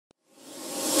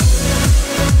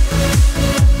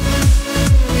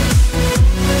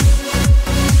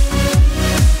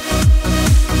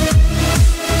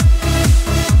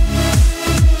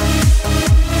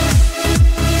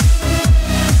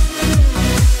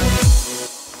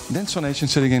Dance Nation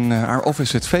sitting in our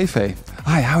office at Fei-Fei.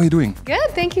 Hi, how are you doing?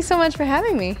 Good, thank you so much for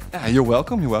having me. Yeah, you're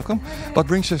welcome, you're welcome. What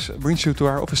brings you to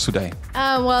our office today?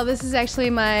 Well, this is actually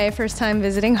my first time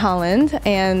visiting Holland,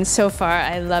 and so far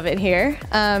I love it here.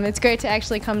 It's great to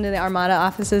actually come to the Armada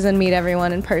offices and meet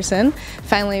everyone in person.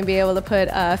 Finally be able to put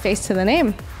a face to the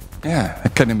name. Yeah, I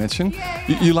can imagine.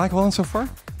 You like Holland so far?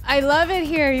 I love it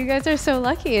here. You guys are so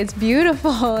lucky. It's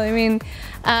beautiful. I mean,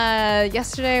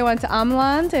 yesterday I went to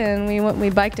Ameland and we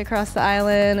biked across the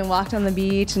island and walked on the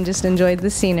beach and just enjoyed the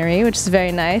scenery, which is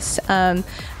very nice. I've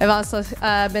also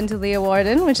been to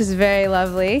Leeuwarden, which is very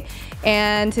lovely.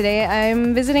 And today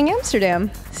I'm visiting Amsterdam.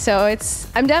 So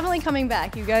I'm definitely coming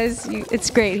back. You guys,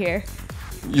 it's great here.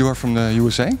 You are from the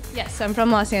USA? Yes, I'm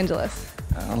from Los Angeles.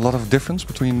 A lot of difference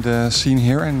between the scene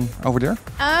here and over there?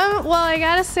 Well, I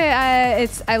gotta say,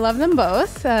 I love them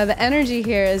both. The energy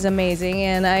here is amazing,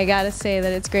 and I gotta say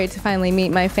that it's great to finally meet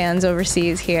my fans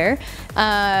overseas here,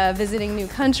 visiting new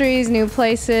countries, new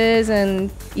places,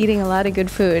 and eating a lot of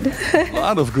good food. A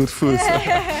lot of good food.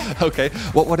 Okay.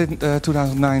 What did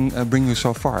 2009 bring you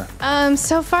so far?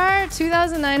 So far,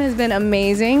 2009 has been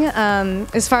amazing.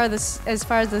 As far as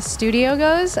the studio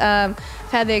goes, I've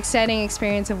had the exciting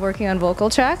experience of working on vocal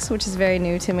tracks, which is very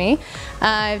new to me.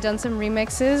 I've done some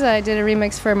remixes. I did a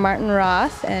remix for Martin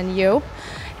Roth and Joop.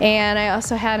 And I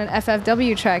also had an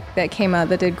FFW track that came out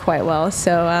that did quite well,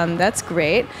 so that's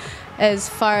great. As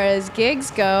far as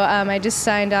gigs go, I just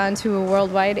signed on to a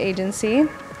worldwide agency.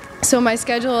 So my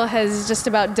schedule has just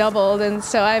about doubled, and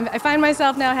so I find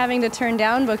myself now having to turn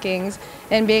down bookings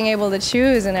and being able to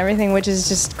choose and everything, which is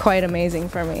just quite amazing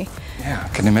for me. Yeah,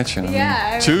 I can imagine.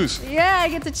 I mean, choose. Yeah, I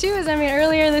get to choose. I mean,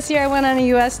 earlier this year I went on a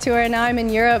US tour, now I'm in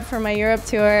Europe for my Europe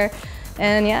tour,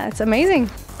 and yeah, it's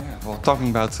amazing. Yeah, well, talking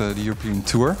about the European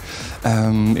tour,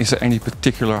 is there any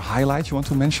particular highlight you want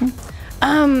to mention?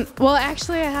 Well,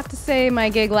 actually, I have to say my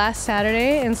gig last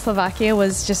Saturday in Slovakia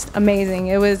was just amazing.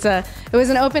 It was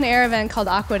an open air event called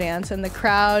Aqua Dance, and the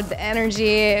crowd, the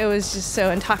energy, it was just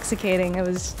so intoxicating. It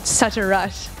was such a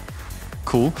rush.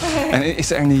 Cool. And is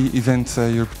there any event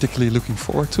you're particularly looking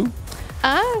forward to?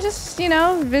 Just,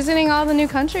 visiting all the new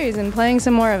countries and playing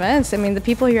some more events. I mean, the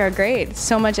people here are great.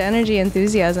 So much energy,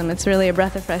 enthusiasm. It's really a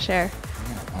breath of fresh air.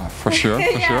 For sure,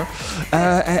 for sure.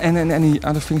 And any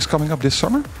other things coming up this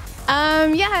summer?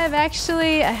 Yeah,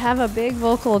 I have a big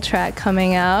vocal track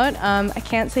coming out. I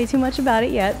can't say too much about it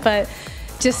yet, but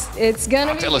it's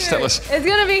gonna be huge. Tell us. It's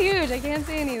gonna be huge. I can't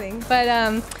say anything. But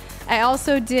I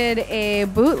also did a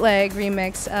bootleg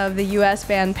remix of the US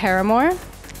band Paramore,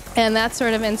 and that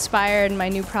sort of inspired my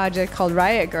new project called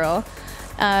Riot Girl.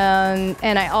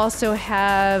 And I also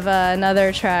have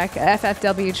another track, a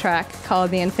FFW track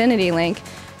called The Infinity Link,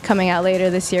 coming out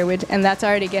later this year, and that's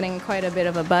already getting quite a bit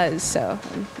of a buzz, so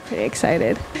I'm pretty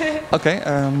excited. Okay,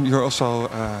 you're also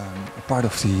a part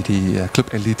of the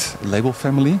Club Elite label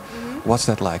family. What's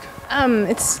that like?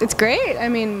 It's great. I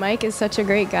mean, Mike is such a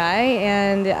great guy,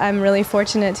 and I'm really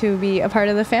fortunate to be a part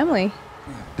of the family.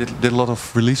 Did a lot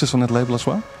of releases on that label as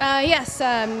well? Yes,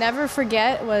 Never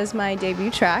Forget was my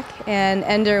debut track, and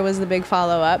Ender was the big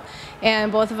follow-up,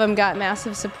 and both of them got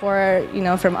massive support,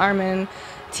 from Armin,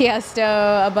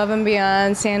 Tiesto, Above and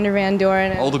Beyond, Sander Van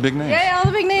Doorn. All the big names. Yeah, all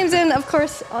the big names, and of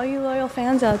course, all you loyal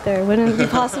fans out there. Wouldn't be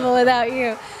possible without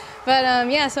you. But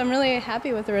yeah, so I'm really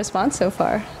happy with the response so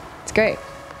far. It's great.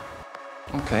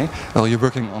 Okay. Well, you're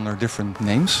working under different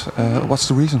names. What's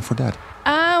the reason for that?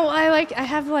 Well, I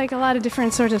have a lot of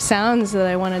different sorts of sounds that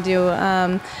I want to do.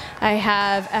 I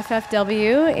have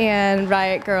FFW and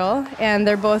Riot Girl, and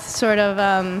they're both sort of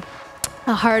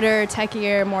a harder,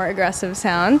 techier, more aggressive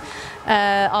sound.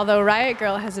 Although Riot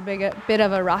Girl has a bit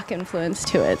of a rock influence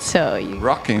to it, so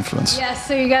rock influence. Yes,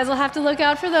 so you guys will have to look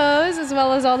out for those, as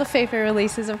well as all the Fei-Fei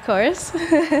releases, of course.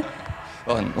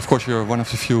 Well, and of course, you're one of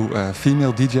the few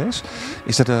female DJs.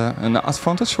 Is that an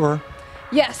advantage, or?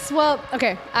 Yes, well,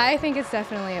 okay, I think it's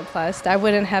definitely a plus. I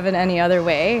wouldn't have it any other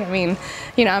way. I mean,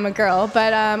 I'm a girl,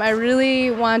 but I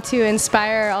really want to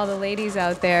inspire all the ladies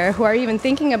out there who are even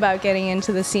thinking about getting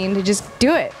into the scene to just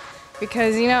do it.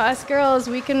 Because, us girls,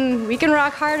 we can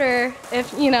rock harder,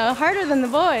 harder than the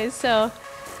boys, so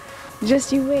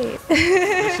just you wait.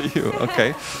 You,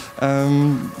 okay.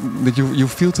 Did you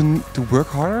feel to work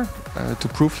harder to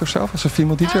prove yourself as a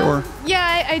female DJ, or?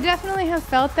 Yeah, I definitely have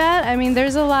felt that. I mean,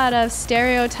 there's a lot of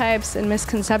stereotypes and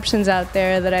misconceptions out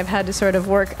there that I've had to sort of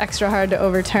work extra hard to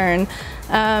overturn.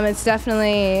 It's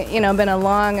definitely, been a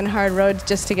long and hard road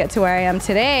just to get to where I am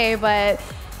today, but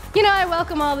I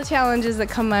welcome all the challenges that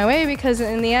come my way, because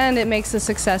in the end, it makes the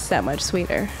success that much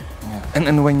sweeter. Yeah,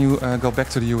 And when you go back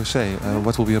to the USA,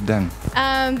 what will be up then?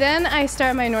 Then I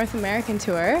start my North American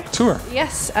tour. Tour?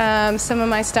 Yes. Some of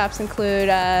my stops include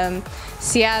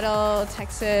Seattle,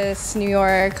 Texas, New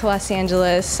York, Los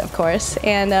Angeles, of course,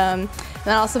 and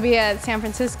I'll also be at San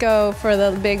Francisco for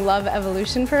the big Love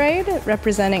Evolution Parade,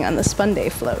 representing on the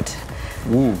Spunday float.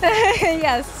 Ooh.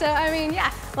 Yes. So I mean,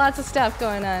 yeah, lots of stuff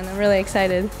going on. I'm really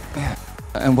excited. Yeah.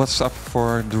 And what's up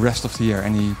for the rest of the year?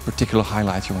 Any particular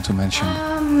highlight you want to mention?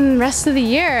 Rest of the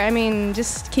year, I mean,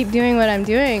 just keep doing what I'm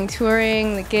doing,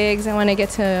 touring, the gigs. I want to get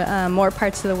to more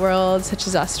parts of the world, such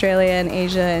as Australia and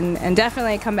Asia, and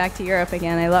definitely come back to Europe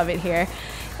again. I love it here.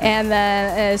 And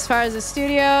then as far as the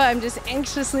studio, I'm just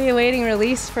anxiously awaiting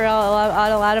release for a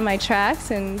lot of my tracks,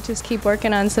 and just keep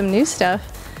working on some new stuff.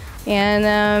 And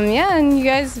yeah, and you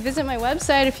guys visit my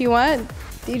website if you want.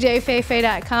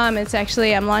 djfei-fei.com. It's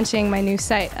actually, I'm launching my new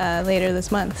site later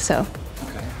this month, so.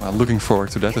 Okay. Well, looking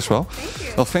forward to that as well. Thank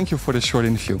you. Well, thank you for this short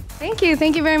interview. Thank you.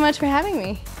 Thank you very much for having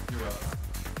me. You're welcome.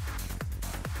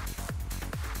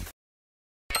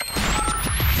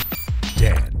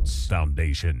 Dance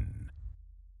Foundation.